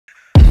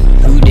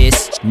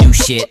ATEEZ, new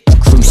shit,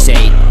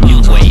 crusade,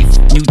 new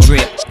wave, new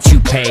drip,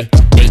 toupee,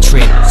 they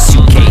trip,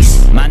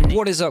 suitcase.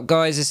 What is up,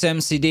 guys? It's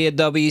MCD at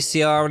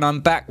WCR, and I'm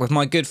back with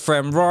my good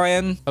friend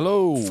Ryan.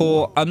 Hello.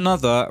 For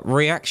another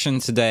reaction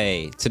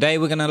today. Today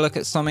we're going to look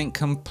at something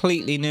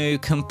completely new,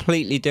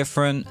 completely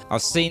different.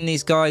 I've seen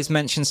these guys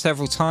mentioned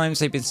several times.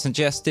 They've been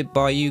suggested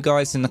by you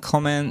guys in the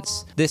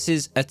comments. This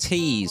is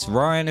ATEEZ.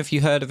 Ryan, have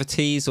you heard of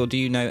ATEEZ, or do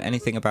you know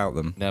anything about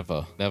them?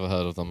 Never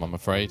heard of them, I'm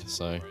afraid.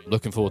 So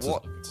looking forward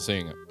to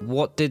seeing it.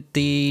 What did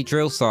the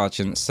drill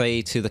sergeant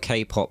say to the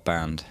K-pop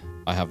band?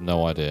 I have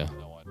no idea.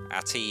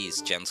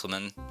 ATEEZ,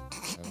 gentlemen.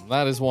 And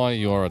that is why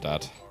you're a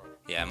dad.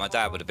 Yeah, my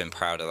dad would have been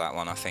proud of that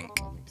one, I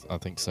think. I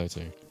think so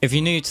too. If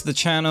you're new to the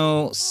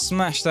channel,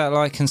 smash that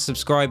like and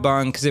subscribe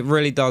button, because it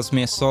really does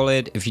me a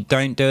solid. If you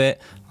don't do it,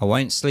 I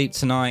won't sleep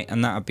tonight,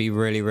 and that would be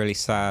really, really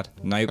sad.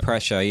 No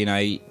pressure, you know,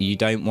 you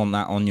don't want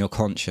that on your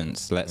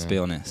conscience, let's be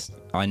honest.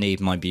 I need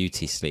my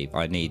beauty sleep.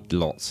 I need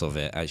lots of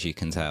it, as you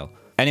can tell.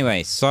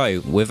 Anyway, so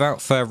without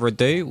further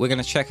ado, we're going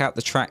to check out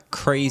the track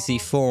Crazy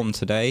Form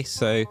today.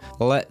 So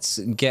let's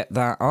get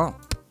that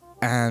up.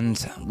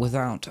 And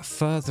without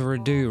further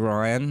ado,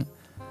 Ryan,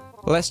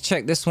 let's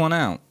check this one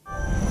out.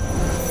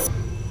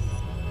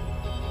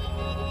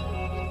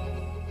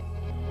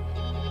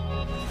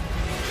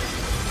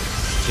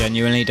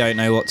 Genuinely don't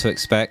know what to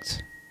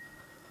expect.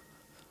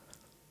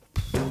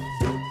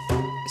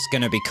 It's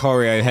going to be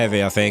choreo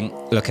heavy, I think,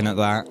 looking at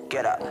that.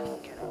 Get up.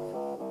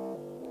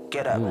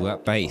 Get up. Ooh,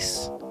 that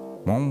bass.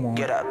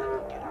 Get up.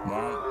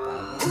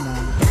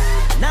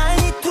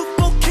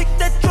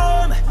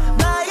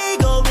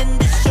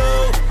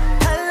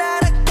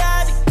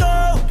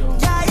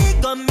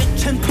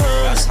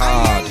 That's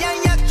hard.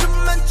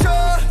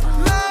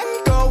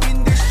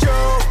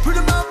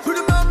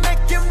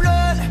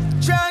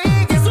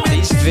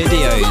 These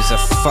videos are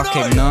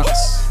fucking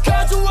nuts.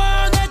 Got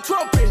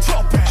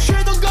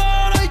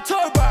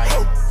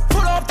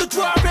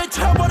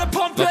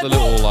the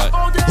little like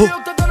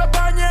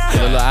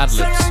the little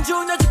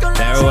ad-libs.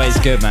 They're always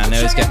good, man. They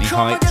always get me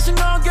hyped.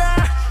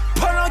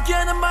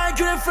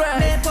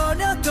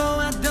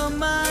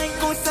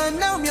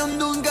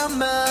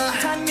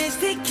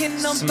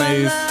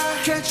 Smooth.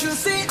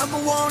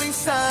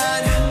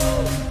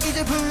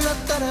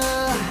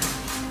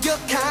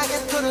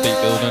 Beat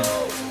building.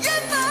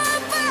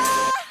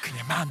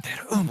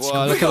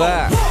 Wow, look at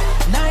that.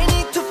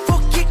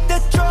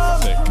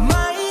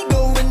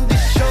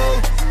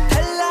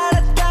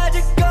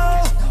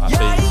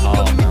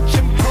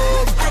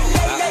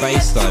 That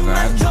bass though,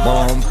 man.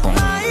 Boom, boom,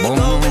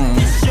 boom.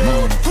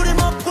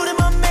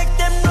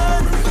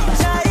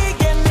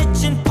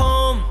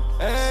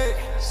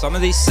 Some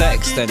of these set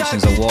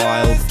extensions are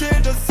wild.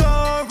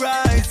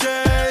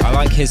 I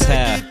like his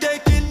hair.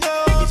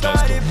 He's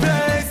nice, cool.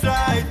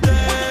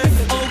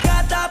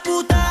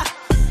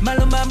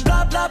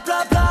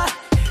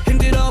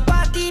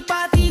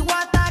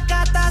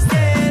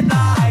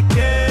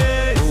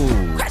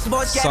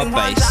 Ooh, sub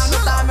bass.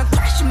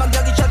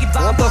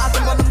 What the f?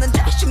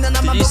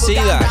 Did you see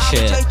that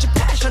shit?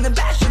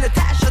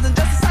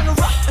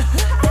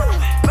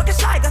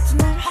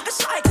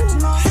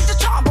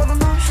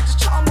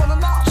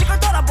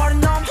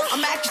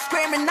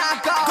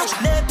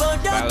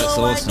 That looks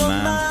awesome,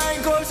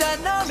 man.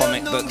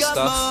 Comic book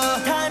stuff.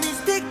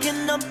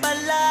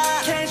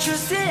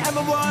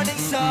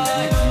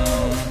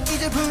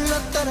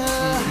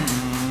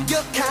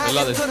 I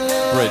love this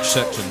bridge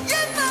section.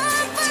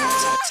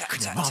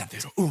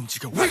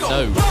 No.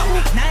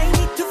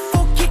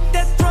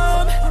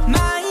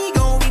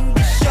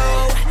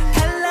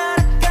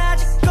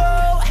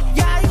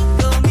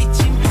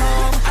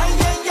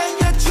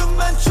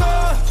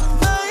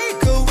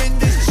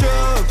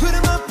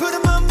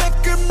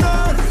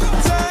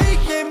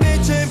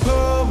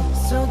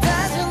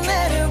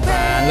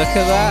 Look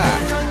at that.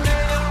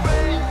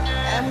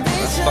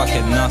 That's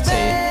fucking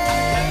nutty.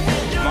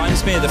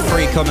 Reminds me of the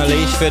Freak on a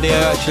Leash video,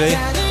 actually.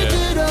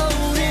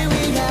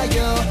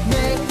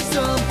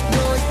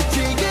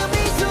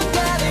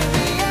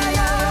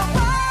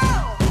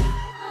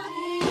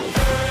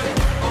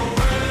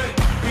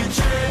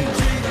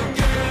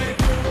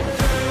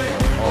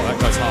 Oh, that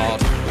goes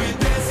hard.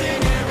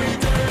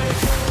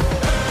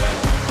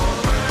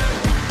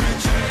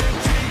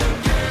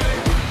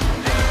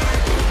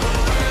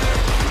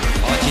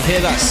 You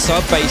hear that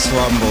sub bass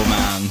rumble,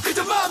 man.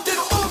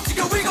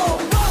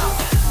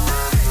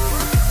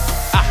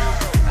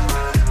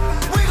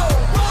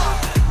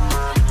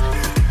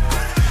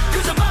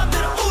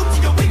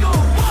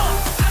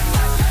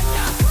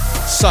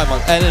 So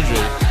much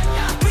energy.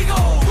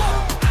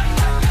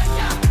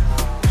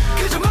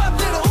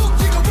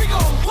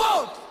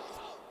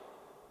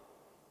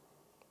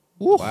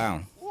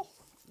 Wow.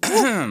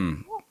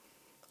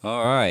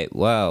 All right,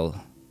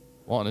 well.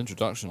 What an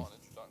introduction.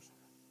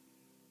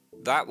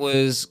 That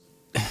was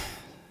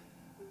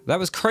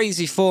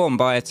Crazy Form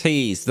by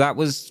ATEEZ. That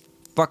was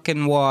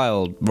fucking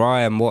wild.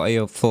 Ryan, what are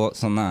your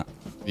thoughts on that?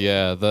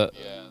 Yeah, the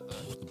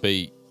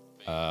beat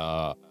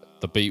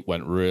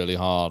went really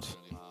hard.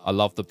 I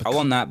love the. I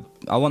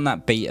want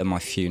that beat at my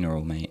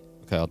funeral, mate.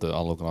 Okay, I'll do it.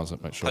 I'll organise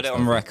it. Make sure. Put it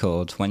on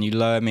record. When you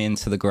lower me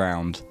into the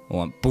ground, I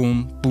want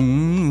boom,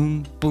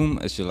 boom, boom.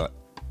 As you're like,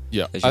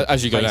 yeah,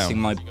 as you go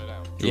down.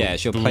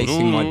 As you're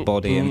placing my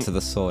body into the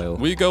soil.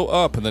 We go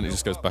up, and then it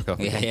just goes back up.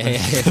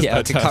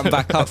 Yeah. To come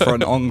back up for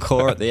an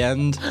encore at the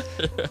end.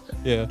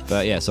 Yeah.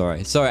 But yeah,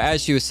 sorry.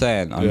 As you were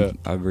saying,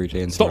 I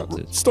rudely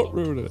interrupted. Stop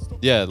ruining it.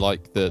 Yeah,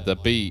 like the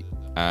beat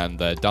and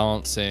their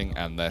dancing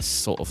and their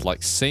sort of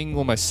like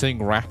almost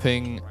sing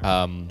rapping,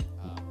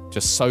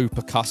 just so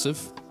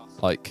percussive.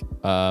 Like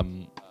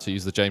to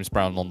use the James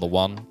Brown on the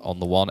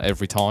one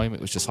every time.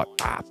 It was just like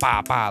bah,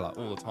 bah, bah, like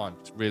all the time.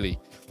 It really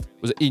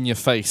was in your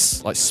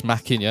face, like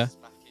smacking you.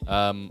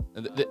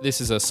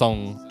 This is a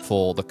song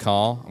for the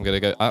car. I'm gonna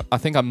go. I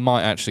think I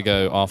might actually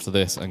go after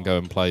this and go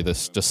and play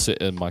this. Just sit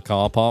in my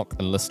car park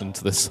and listen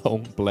to this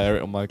song, blare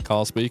it on my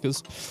car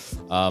speakers.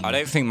 I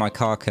don't think my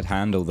car could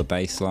handle the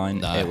bass line.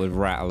 No. It would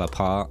rattle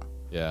apart.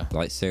 Yeah.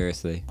 Like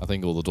seriously. I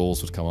think all the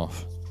doors would come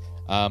off.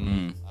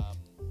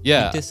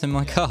 Yeah. You dissing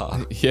my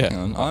car?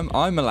 Yeah.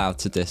 I'm allowed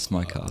to diss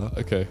my car.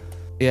 Okay.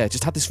 Yeah, it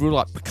just had this real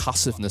like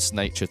percussiveness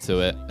nature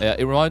to it.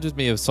 It reminded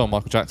me of a song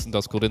Michael Jackson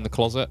does called "In the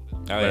Closet,"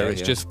 where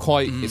it's just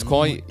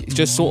it's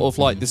just sort of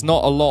like there's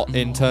not a lot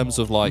in terms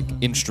of like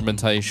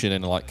instrumentation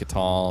and like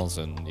guitars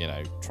and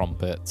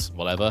trumpets,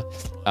 whatever.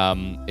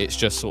 It's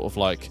just sort of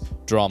like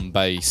drum,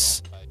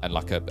 bass, and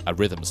like a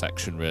rhythm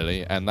section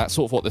really, and that's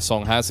sort of what this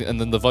song has.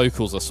 And then the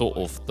vocals are sort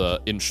of the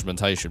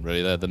instrumentation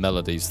really. They're the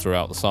melodies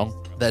throughout the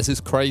song. There's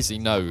this crazy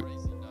note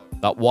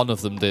that one of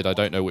them did, I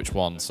don't know which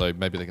one, so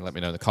maybe they can let me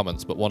know in the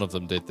comments, but one of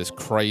them did this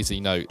crazy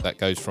note that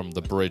goes from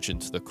the bridge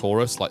into the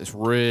chorus, like this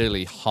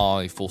really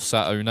high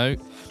falsetto note.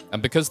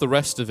 And because the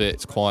rest of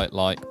it's quite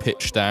like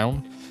pitched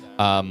down,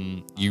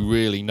 you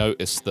really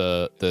notice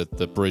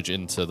the bridge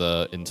into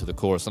the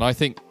chorus. And I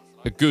think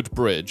a good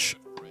bridge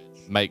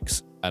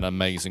makes an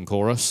amazing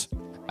chorus.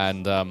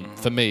 And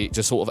for me, it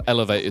just sort of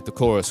elevated the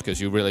chorus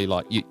because you really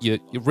like, you're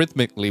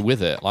rhythmically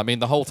with it. I mean,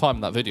 the whole time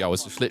in that video, I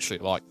was just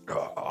literally like,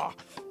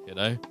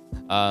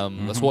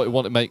 that's what it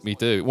wanted to make me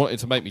do. It wanted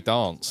to make me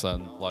dance,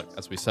 and like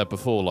as we said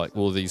before, like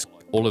all of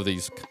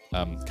these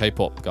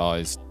K-pop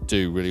guys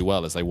do really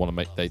well, as they want to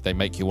make they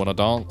make you want to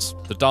dance.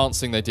 The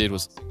dancing they did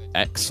was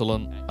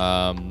excellent.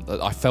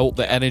 I felt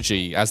the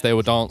energy as they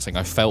were dancing.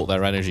 I felt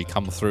their energy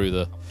come through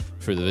the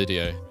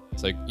video.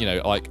 So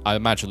like I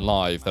imagine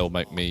live they'll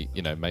make me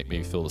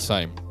feel the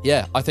same.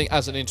 Yeah, I think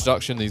as an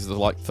introduction, these are the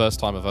like first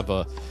time I've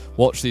ever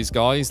watched these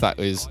guys. That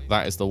is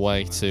the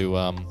way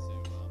to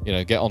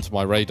get onto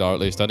my radar, at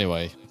least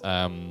anyway.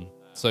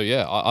 So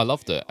yeah, I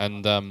loved it,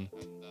 and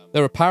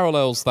there are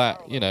parallels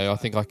that I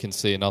think I can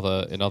see in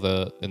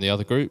the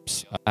other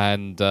groups.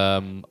 And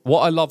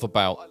what I love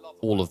about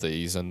all of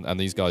these, and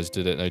these guys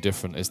did it no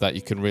different, is that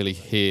you can really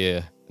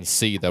hear and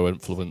see their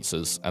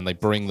influences, and they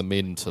bring them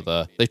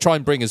they try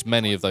and bring as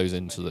many of those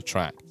into the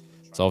track.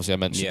 So obviously I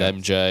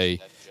mentioned MJ.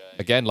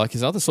 Again, like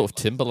his other sort of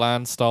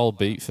Timberland style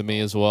beat for me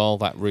as well.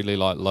 That really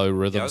like low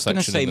rhythm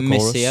section in the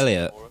chorus.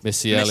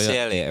 Missy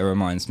Elliott. It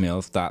reminds me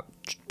of that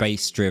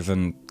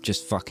bass-driven,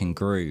 just fucking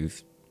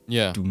groove.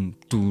 Yeah. Doom,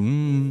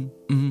 doom,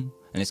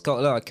 and it's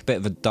got like a bit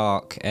of a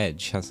dark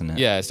edge, hasn't it?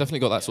 Yeah, it's definitely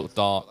got that sort of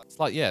dark. It's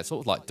like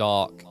sort of like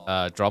dark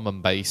drum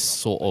and bass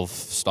sort of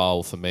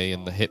style for me,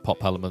 and the hip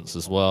hop elements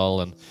as well.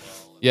 And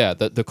yeah,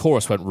 the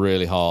chorus went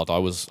really hard. I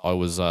was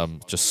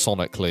just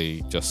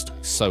sonically just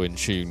so in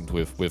tune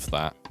with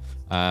that.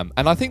 And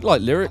I think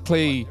like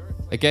lyrically,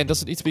 again,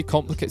 doesn't need to be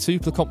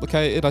super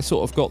complicated. I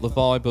sort of got the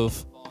vibe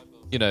of,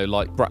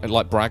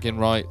 like bragging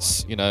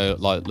rights,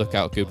 like look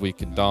how good we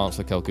can dance,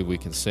 look how good we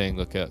can sing,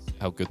 look at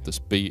how good this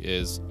beat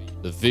is.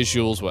 The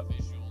visuals were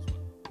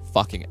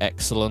fucking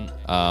excellent.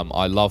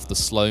 I love the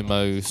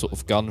slow-mo sort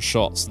of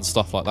gunshots and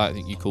stuff like that. I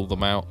think you called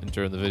them out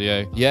during the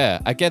video. Yeah,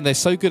 again, they're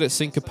so good at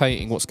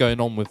syncopating what's going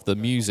on with the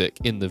music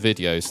in the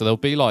video. So there'll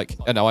be like,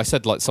 I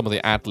said like some of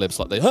the ad-libs,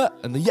 like the huh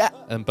and the yeah,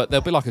 but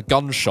there'll be like a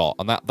gunshot,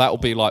 and that'll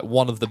be like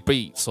one of the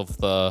beats of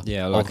the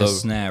like a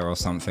snare or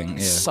something.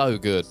 Yeah, so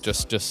good,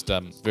 just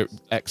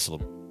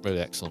excellent, really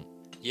excellent.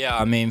 Yeah,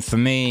 I mean, for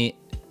me,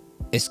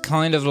 it's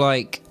kind of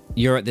like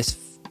you're at this.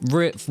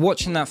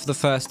 Watching that for the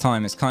first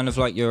time, it's kind of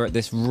like you're at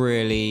this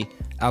really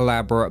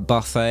elaborate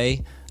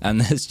buffet, and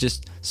there's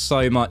just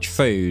so much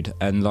food,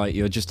 and like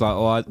you're just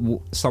like,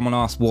 someone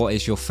asked what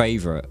is your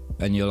favorite,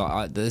 and you're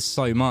like, there's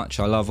so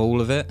much, I love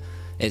all of it.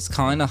 It's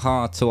kind of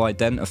hard to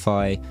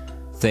identify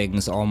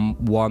things on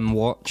one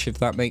watch, if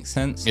that makes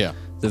sense. Yeah,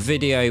 the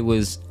video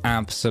was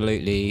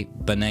absolutely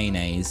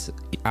bananas.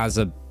 As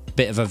a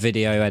bit of a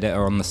video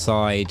editor on the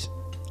side,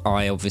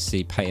 I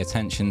obviously pay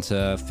attention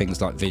to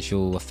things like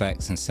visual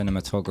effects and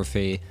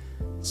cinematography.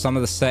 Some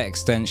of the set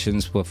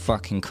extensions were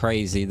fucking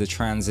crazy, the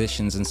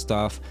transitions and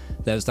stuff.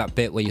 There was that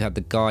bit where you had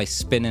the guy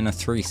spinning a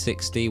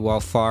 360 while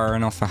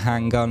firing off a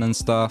handgun and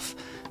stuff,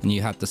 and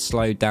you had the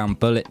slowed down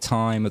bullet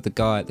time of the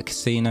guy at the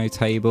casino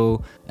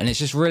table, and it's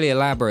just really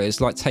elaborate. It's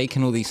like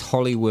taking all these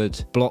Hollywood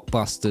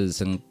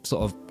blockbusters and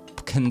sort of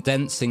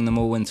condensing them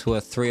all into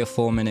a 3 or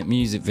 4 minute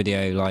music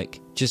video, like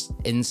just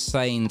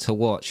insane to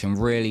watch and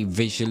really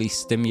visually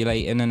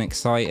stimulating and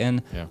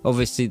exciting. Yeah.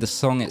 Obviously the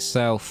song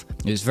itself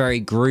is very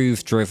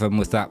groove driven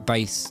with that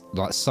bass,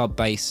 like sub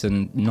bass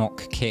and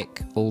knock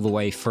kick all the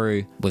way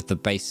through with the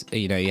bass,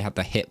 you know, you had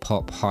the hip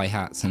hop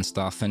hi-hats and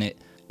stuff, and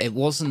it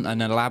wasn't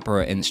an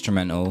elaborate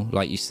instrumental,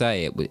 like you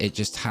say. It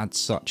just had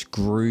such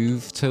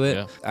groove to it.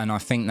 Yeah. And I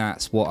think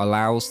that's what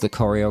allows the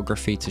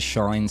choreography to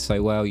shine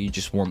so well. You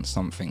just want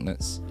something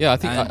that's... Yeah, I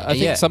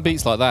think some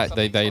beats like that,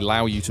 they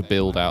allow you to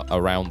build out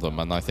around them.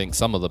 And I think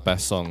some of the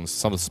best songs,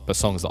 some of the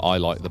songs that I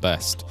like the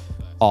best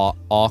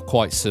are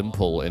quite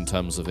simple in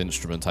terms of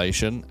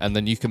instrumentation, and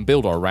then you can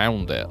build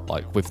around it,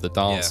 like with the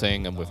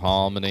dancing and with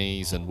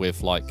harmonies and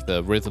with like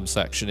the rhythm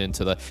section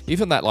into the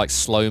even that like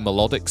slow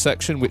melodic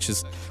section, which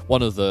is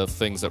one of the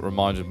things that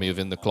reminded me of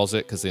In the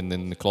Closet, because in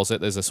The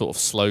Closet there's a sort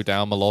of slow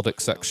down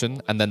melodic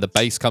section, and then the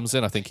bass comes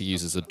in. I think he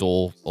uses a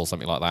door or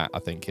something like that, I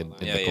think in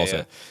The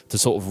Closet, to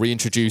sort of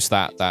reintroduce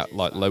that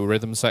like low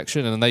rhythm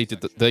section. And then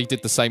they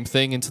did the same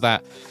thing into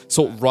that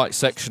sort of right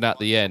section at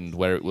the end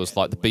where it was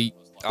like the beat.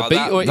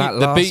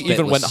 The beat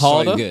even went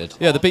harder. So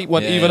yeah, the beat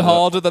went even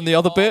harder than the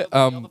other bit.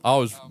 I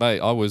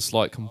was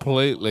like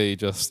completely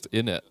just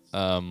in it.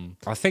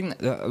 I think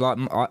that,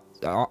 like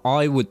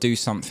I would do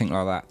something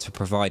like that to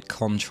provide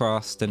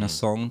contrast in a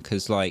song,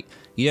 because like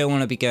you don't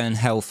want to be going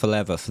hell for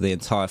leather for the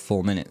entire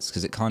 4 minutes,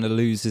 because it kind of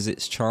loses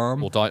its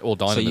charm. Or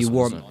dynamism. So you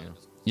want,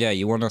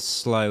 you want to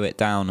slow it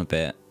down a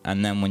bit,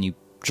 and then when you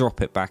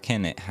drop it back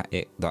in,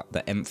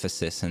 the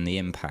emphasis and the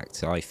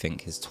impact, I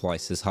think, is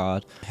twice as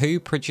hard. Who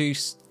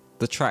produced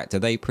the track? Do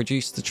they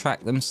produce the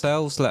track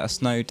themselves? Let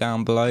us know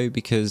down below,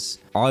 because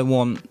I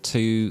want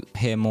to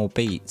hear more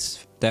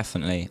beats.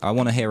 Definitely, I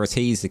want to hear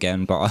ATEEZ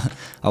again, but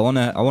I want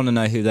to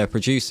know who their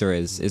producer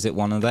is. Is it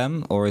one of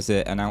them, or is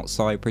it an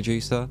outside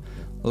producer?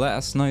 Let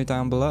us know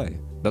down below.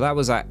 But that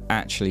was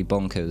actually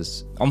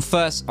bonkers.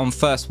 On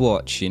first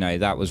watch, you know,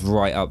 that was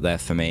right up there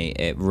for me.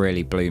 It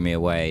really blew me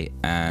away,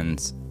 and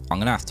I'm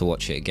gonna have to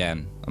watch it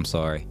again. I'm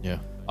sorry. Yeah,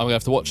 I'm gonna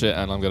have to watch it,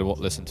 and I'm gonna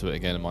listen to it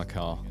again in my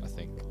car.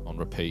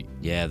 Repeat.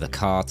 Yeah, the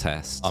car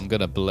test. I'm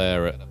gonna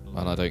blare it,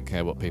 and I don't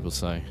care what people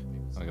say.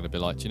 I'm gonna be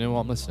like, do you know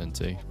what I'm listening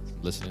to?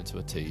 Listening to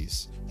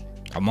ATEEZ.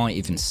 I might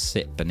even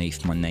sit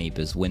beneath my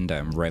neighbour's window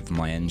and rev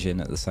my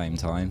engine at the same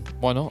time.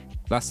 Why not?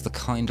 That's the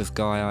kind of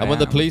guy I am. And when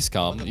the police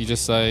come, you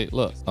just say,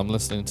 look, I'm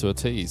listening to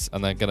ATEEZ,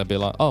 and they're gonna be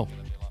like, oh,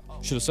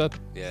 should have said.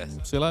 Yeah.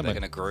 See you later, They're mate.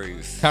 gonna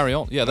groove. Carry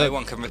on. Yeah. No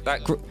one can.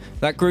 That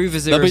groove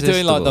is irresistible. They'll be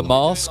doing like the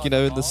mask, you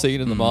know, in the scene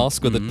in the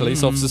mask where the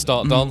police officers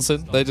start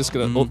dancing. They're just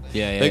gonna.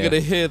 They're gonna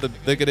hear them.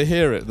 They're gonna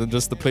hear it. Then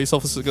just the police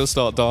officers are gonna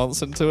start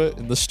dancing to it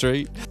in the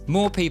street.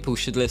 More people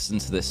should listen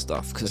to this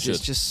stuff, because it's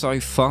just so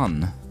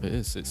fun. It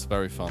is. It's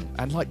very fun,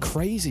 and like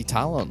crazy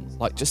talent.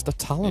 Like just the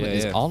talent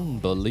is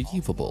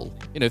unbelievable.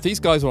 You know, if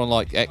these guys were on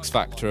like X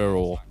Factor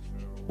or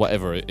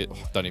whatever, I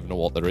don't even know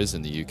what there is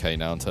in the UK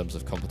now in terms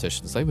of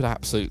competitions, they would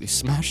absolutely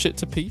smash it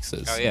to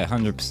pieces. Oh yeah,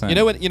 100%. You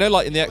know,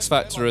 like in the X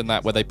Factor and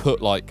that, where they put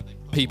like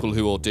people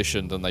who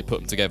auditioned and they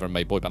put them together and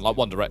made boy band. Like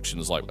One Direction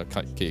is like a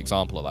key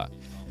example of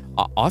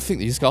that. I think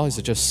these guys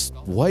are just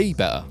way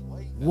better,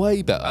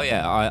 way better. Oh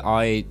yeah,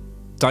 I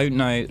don't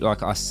know.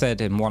 Like I said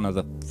in one of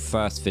the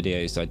first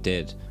videos I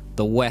did,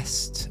 the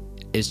West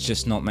is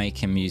just not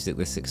making music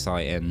this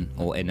exciting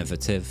or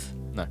innovative.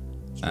 No.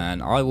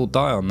 And I will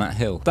die on that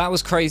hill. That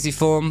was Crazy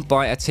Form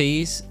by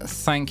ATEEZ.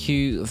 Thank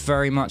you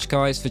very much,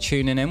 guys, for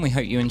tuning in. We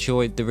hope you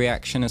enjoyed the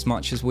reaction as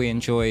much as we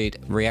enjoyed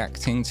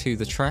reacting to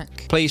the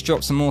track. Please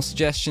drop some more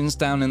suggestions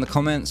down in the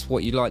comments,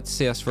 what you'd like to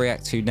see us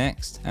react to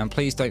next. And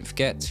please don't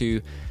forget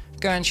to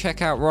go and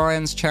check out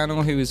Ryan's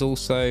channel, who is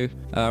also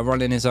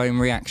running his own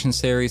reaction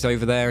series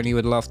over there, and he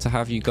would love to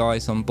have you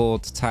guys on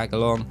board to tag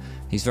along.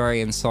 He's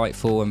very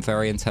insightful and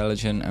very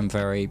intelligent and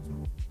very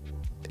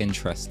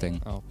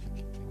interesting. Oh.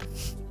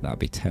 That'd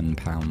be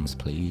 £10,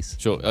 please.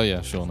 Sure. Oh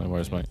yeah, sure. No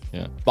worries, mate.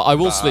 Yeah. But I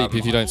will sleep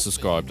if you don't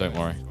subscribe. Don't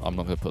worry. I'm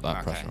not going to put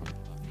that pressure on.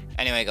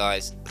 Anyway,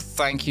 guys,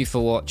 thank you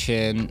for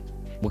watching.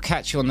 We'll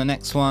catch you on the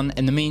next one.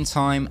 In the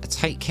meantime,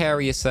 take care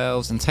of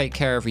yourselves and take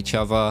care of each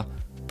other.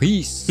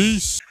 Peace.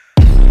 Peace.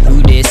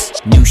 Who this?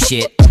 New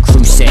shit,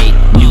 crusade,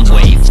 new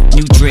wave,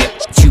 new drip,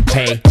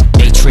 toupee,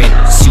 they trip,